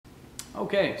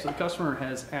Okay, so the customer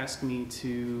has asked me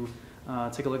to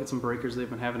take a look at some breakers they've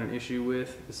been having an issue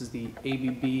with. This is the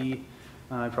ABB,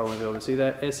 I probably won't be able to see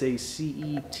that, SACE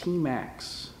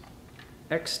TMAX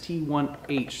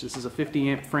XT1H. This is a 50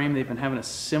 amp frame. They've been having a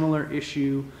similar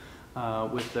issue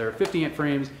with their 50 amp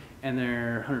frames and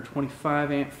their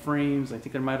 125 amp frames. I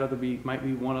think there might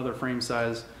be one other frame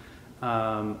size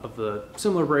of the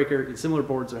similar breaker, and similar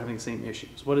boards are having the same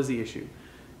issues. What is the issue?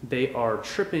 They are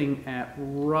tripping at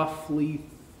roughly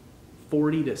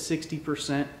 40 to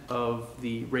 60% of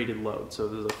the rated load. So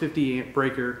there's a 50 amp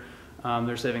breaker.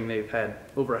 They're saying they've had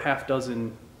over a half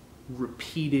dozen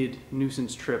repeated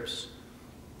nuisance trips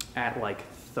at like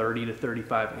 30 to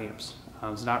 35 amps.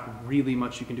 There's not really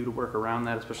much you can do to work around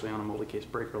that, especially on a multi-case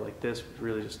breaker like this. We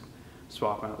really just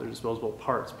swap out their disposable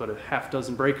parts. But a half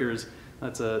dozen breakers,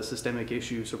 that's a systemic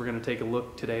issue. So we're going to take a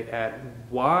look today at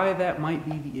why that might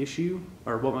be the issue,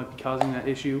 or what might be causing that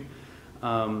issue.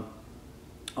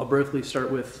 I'll briefly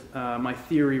start with my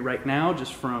theory right now,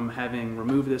 just from having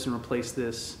removed this and replaced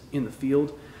this in the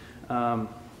field.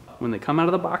 When they come out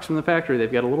of the box from the factory,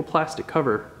 they've got a little plastic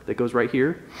cover that goes right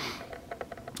here.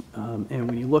 And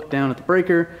when you look down at the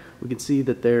breaker, we can see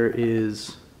that there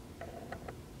is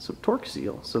some torque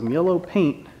seal, some yellow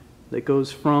paint that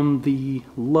goes from the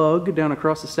lug down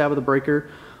across the stab of the breaker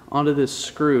onto this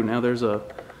screw. Now there's a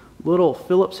little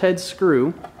Phillips head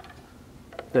screw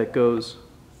that goes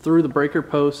through the breaker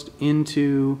post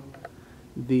into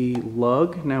the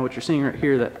lug. Now what you're seeing right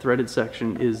here, that threaded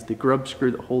section, is the grub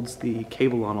screw that holds the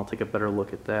cable on. I'll take a better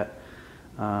look at that,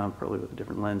 probably with a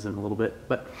different lens in a little bit.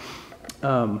 But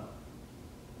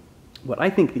what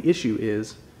I think the issue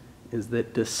is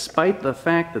that despite the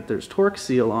fact that there's torque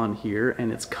seal on here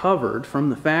and it's covered from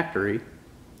the factory,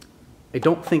 I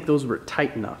don't think those were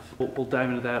tight enough. We'll dive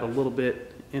into that a little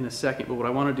bit in a second, but what I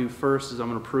want to do first is I'm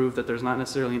going to prove that there's not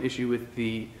necessarily an issue with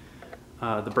the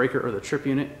breaker or the trip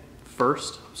unit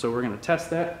first. So we're going to test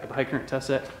that with the high current test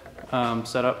set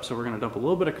set up. So we're going to dump a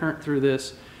little bit of current through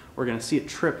this. We're going to see it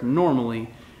trip normally,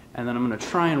 and then I'm going to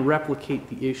try and replicate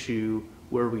the issue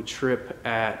where we trip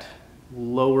at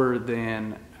lower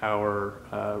than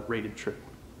our rated trip,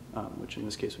 which in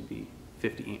this case would be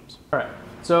 50 amps. All right,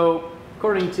 so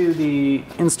according to the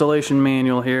installation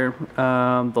manual here,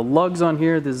 the lugs on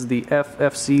here, this is the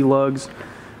FFC lugs.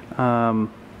 I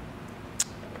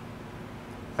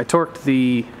torqued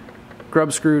the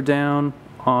grub screw down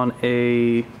on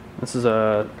this is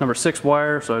a number 6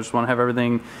 wire, so I just want to have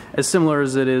everything as similar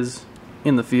as it is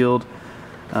in the field.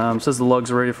 It says the lugs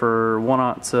are rated for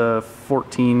 1/0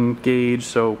 14 gauge,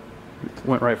 so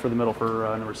went right for the middle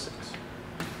for number 6.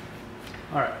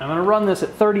 Alright, I'm going to run this at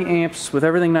 30 amps with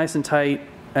everything nice and tight,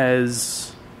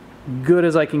 as good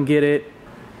as I can get it.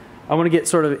 I want to get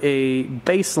sort of a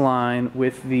baseline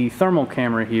with the thermal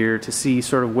camera here to see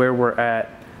sort of where we're at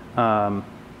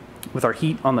with our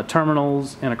heat on the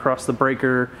terminals and across the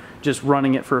breaker, just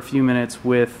running it for a few minutes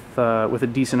with a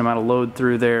decent amount of load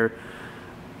through there,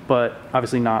 but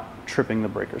obviously not tripping the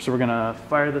breaker. So we're going to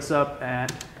fire this up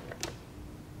at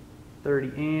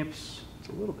 30 amps. It's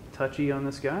a little bit touchy on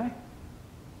this guy.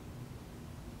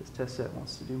 This test set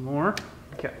wants to do more.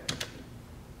 Okay.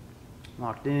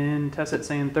 Locked in. Test set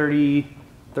saying 30,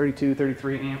 32,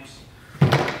 33 amps.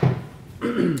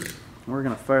 We're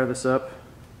going to fire this up.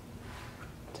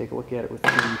 Take a look at it with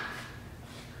the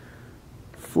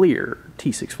FLIR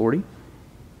T640.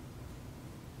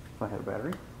 If I had a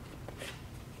battery.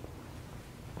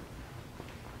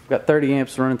 Got 30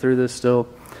 amps running through this still.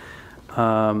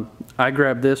 I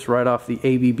grabbed this right off the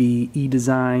ABB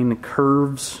eDesign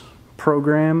Curves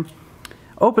program.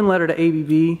 Open letter to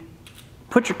ABB.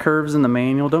 Put your curves in the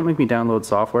manual. Don't make me download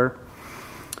software.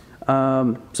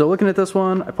 So looking at this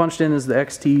one, I punched in as the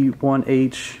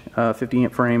XT1H 50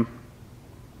 amp frame.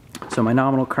 So my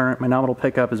nominal current, my nominal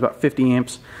pickup is about 50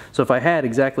 amps. So if I had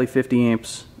exactly 50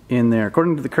 amps in there,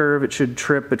 according to the curve, it should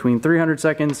trip between 300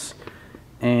 seconds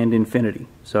and infinity.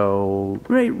 So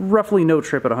roughly no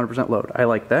trip at 100% load. I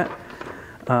like that.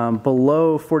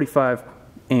 Below 45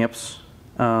 amps,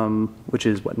 which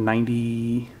is what,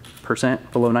 90%,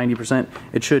 below 90%,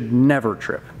 it should never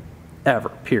trip, ever,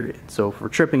 period. So if we're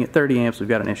tripping at 30 amps, we've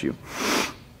got an issue.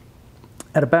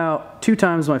 At about 2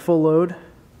 times my full load,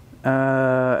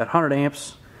 at 100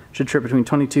 amps, should trip between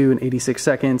 22 and 86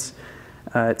 seconds.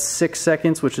 At 6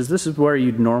 seconds, this is where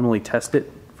you'd normally test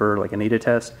it for like an ADA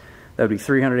test, that would be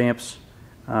 300 amps.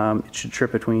 It should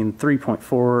trip between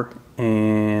 3.4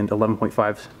 and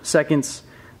 11.5 seconds.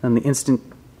 Then the instant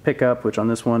pickup, which on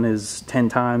this one is 10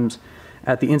 times,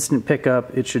 at the instant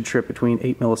pickup, it should trip between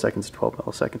 8 milliseconds to 12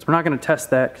 milliseconds. We're not going to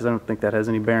test that because I don't think that has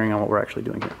any bearing on what we're actually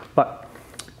doing here. But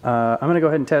I'm going to go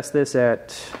ahead and test this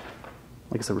at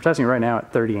Like I said, we're testing it right now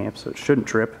at 30 amps, so it shouldn't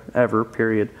trip ever,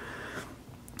 period.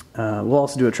 We'll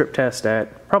also do a trip test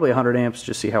at probably 100 amps,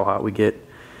 just see how hot we get.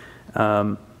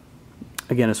 Again,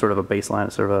 it's sort of a baseline,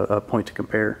 it's sort of a point to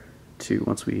compare to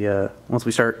once we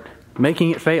start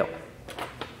making it fail.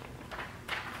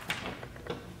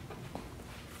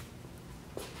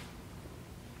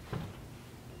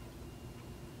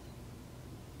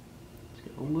 Let's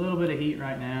get a little bit of heat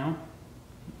right now.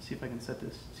 Let's see if I can set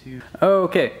this to...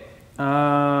 Okay.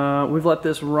 We've let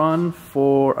this run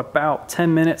for about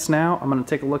 10 minutes now. I'm going to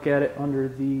take a look at it under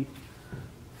the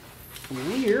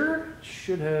FLIR.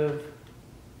 Should have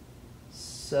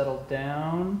settled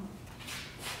down.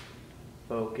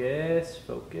 Focus,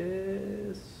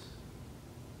 focus.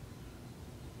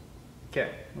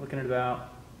 Okay, looking at about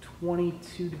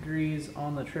 22 degrees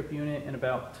on the trip unit and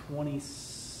about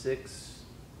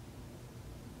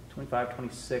 25,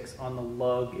 26 on the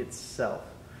lug itself.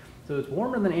 So it's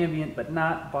warmer than ambient, but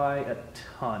not by a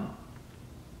ton.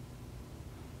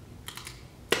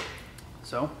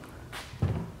 So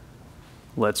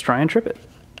let's try and trip it.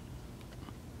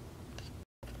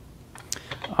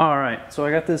 All right, so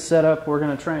I got this set up. We're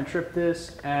gonna try and trip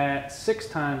this at 6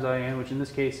 times IN, which in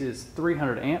this case is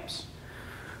 300 amps.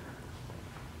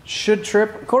 Should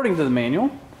trip, according to the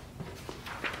manual,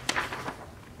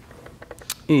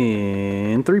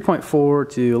 in 3.4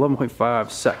 to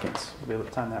 11.5 seconds. We'll be able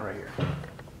to time that right here.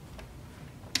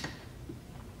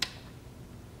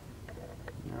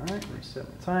 All right, reset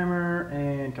the timer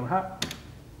and come hot.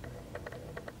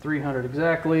 300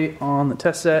 exactly on the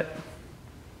test set.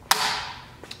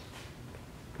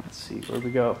 Let's see, where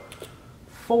we go.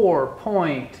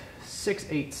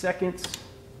 4.68 seconds.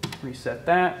 Reset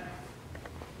that.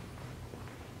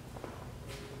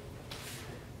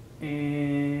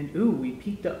 And, ooh, we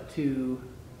peaked up to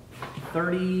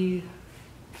 30,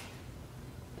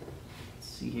 let's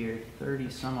see here,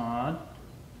 30 some odd.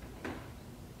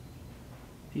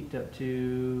 Peaked up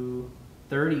to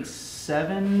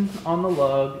 37 on the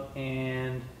lug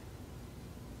and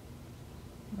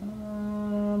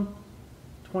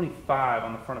 25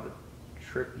 on the front of the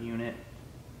trip unit.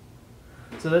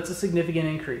 So that's a significant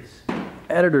increase.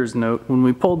 Editor's note, when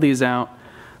we pulled these out,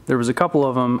 there was a couple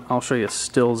of them, I'll show you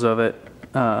stills of it.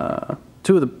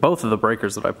 Both of the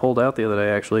breakers that I pulled out the other day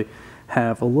actually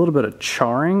have a little bit of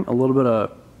charring, a little bit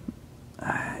of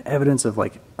evidence of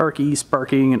like arcy,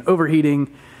 sparking, and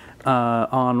overheating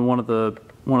on one of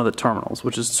the terminals,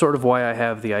 which is sort of why I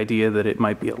have the idea that it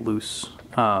might be a loose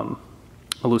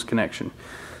connection.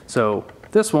 So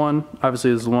this one,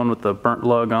 obviously, is the one with the burnt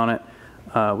lug on it.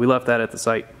 We left that at the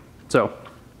site. So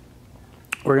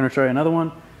we're going to try another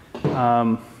one.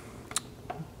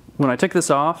 When I took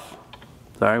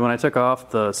off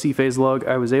the C-phase lug,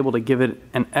 I was able to give it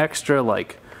an extra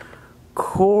like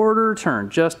quarter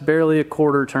turn, just barely a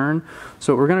quarter turn.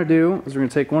 So what we're going to do is we're going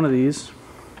to take one of these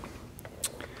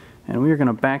and we are going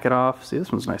to back it off. See,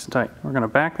 this one's nice and tight. We're going to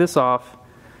back this off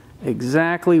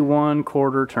exactly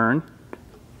 1/4 turn,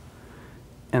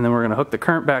 and then we're going to hook the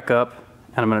current back up,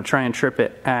 and I'm going to try and trip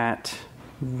it at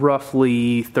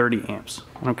roughly 30 amps.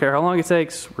 I don't care how long it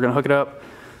takes, we're going to hook it up.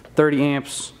 30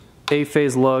 amps,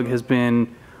 A-phase lug has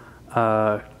been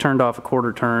turned off a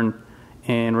quarter turn,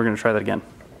 and we're going to try that again.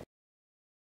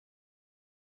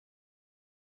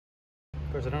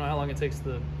 Of course, I don't know how long it takes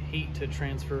the heat to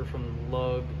transfer from the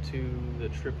lug to the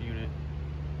trip unit.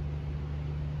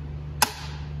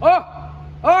 Oh!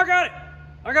 Oh, I got it!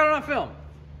 I got it on film.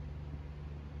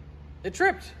 It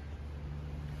tripped.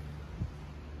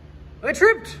 It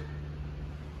tripped.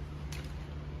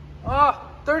 Ah,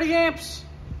 30 amps.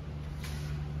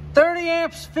 30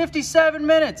 amps, 57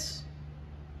 minutes.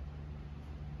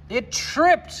 It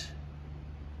tripped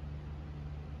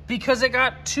because it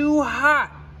got too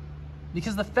hot,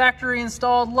 because the factory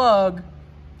installed lug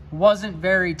wasn't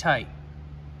very tight.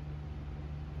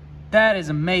 That is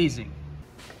amazing.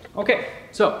 Okay,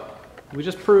 so we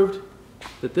just proved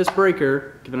that this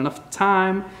breaker, given enough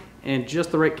time and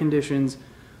just the right conditions,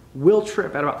 will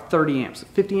trip at about 30 amps. A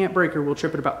 50 amp breaker will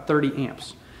trip at about 30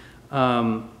 amps.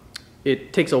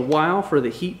 It takes a while for the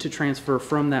heat to transfer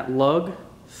from that lug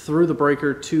through the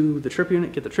breaker to the trip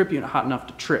unit, get the trip unit hot enough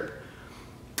to trip.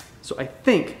 So I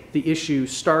think the issue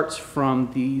starts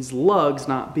from these lugs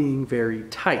not being very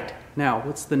tight. Now,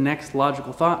 what's the next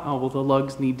logical thought? Oh, well, the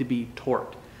lugs need to be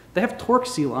torqued. They have torque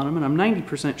seal on them, and I'm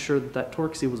 90% sure that that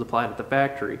torque seal was applied at the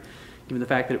factory. Given the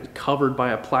fact that it was covered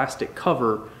by a plastic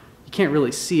cover, you can't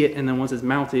really see it, and then once it's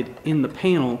mounted in the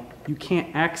panel, you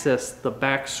can't access the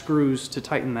back screws to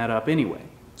tighten that up anyway.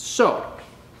 So,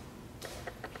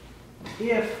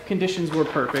 if conditions were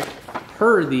perfect,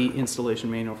 per the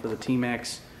installation manual for the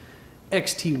TMAX,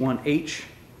 XT1H.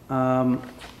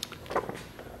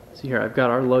 See here, I've got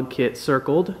our lug kit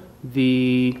circled.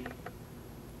 The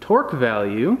torque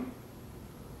value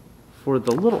for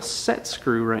the little set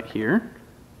screw right here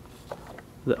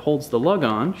that holds the lug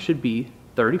on should be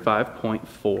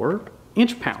 35.4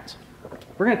 inch-pounds.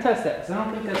 We're going to test that, because I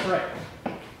don't think that's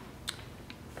right.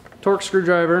 Torque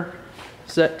screwdriver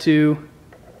set to,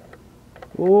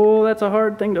 oh, that's a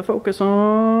hard thing to focus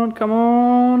on. Come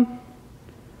on.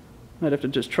 Might have to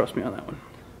just trust me on that one.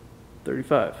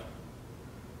 35.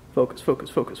 Focus, focus,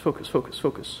 focus, focus, focus,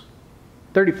 focus.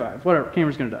 35, whatever,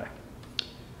 camera's gonna die.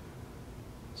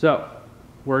 So,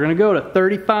 we're gonna go to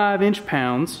 35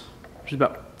 inch-pounds, which is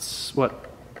about, what,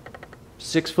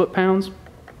 6 foot-pounds?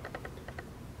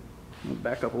 I'll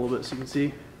back up a little bit so you can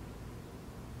see.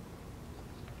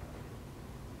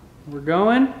 We're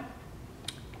going.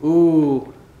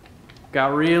 Ooh,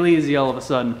 got real easy all of a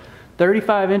sudden.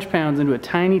 35 inch-pounds into a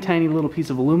tiny, tiny little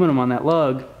piece of aluminum on that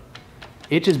lug,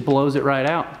 it just blows it right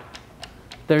out.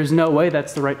 There's no way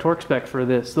that's the right torque spec for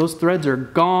this. Those threads are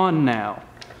gone now.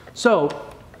 So,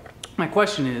 my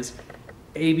question is,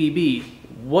 ABB,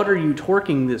 what are you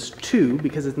torquing this to?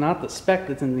 Because it's not the spec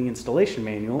that's in the installation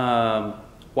manual.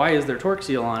 Why is there torque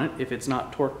seal on it if it's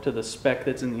not torqued to the spec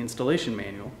that's in the installation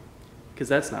manual? Because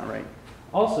that's not right.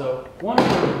 Also, one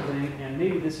other thing, and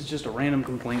maybe this is just a random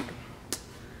complaint,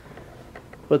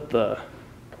 but the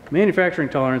manufacturing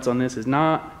tolerance on this is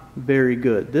not very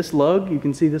good. This lug, you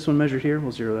can see this one measured here,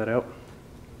 we'll zero that out.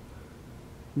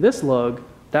 This lug,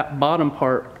 that bottom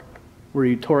part where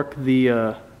you torque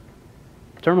the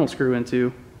terminal screw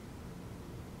into,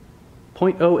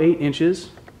 0.08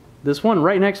 inches. This one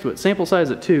right next to it, sample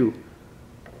size at 2,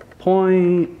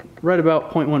 right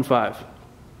about 0.15.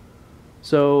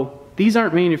 So these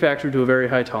aren't manufactured to a very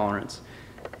high tolerance.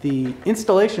 The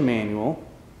installation manual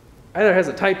either has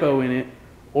a typo in it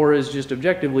or is just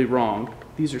objectively wrong.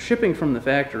 These are shipping from the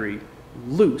factory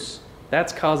loose.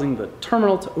 That's causing the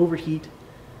terminal to overheat.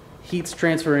 Heat's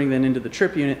transferring then into the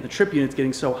trip unit, and the trip unit's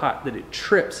getting so hot that it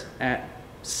trips at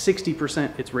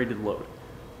 60% its rated load.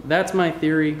 That's my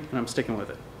theory, and I'm sticking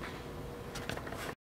with it.